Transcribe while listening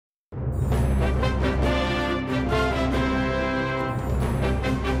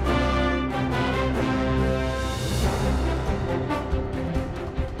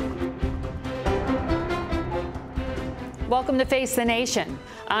Welcome to Face the Nation.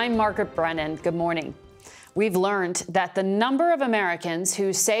 I'm Margaret Brennan. Good morning. We've learned that the number of Americans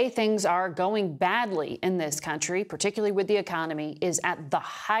who say things are going badly in this country, particularly with the economy, is at the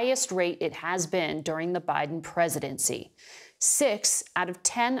highest rate it has been during the Biden presidency. 6 out of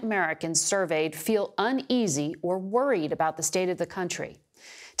 10 Americans surveyed feel uneasy or worried about the state of the country.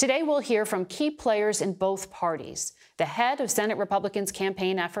 Today, we'll hear from key players in both parties, the head of Senate Republicans'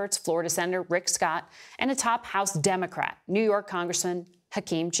 campaign efforts, Florida Senator Rick Scott, and a top House Democrat, New York Congressman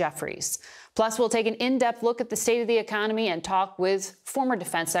Hakeem Jeffries. Plus, we'll take an in-depth look at the state of the economy and talk with former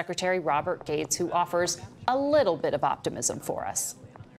Defense Secretary Robert Gates, who offers a little bit of optimism for us.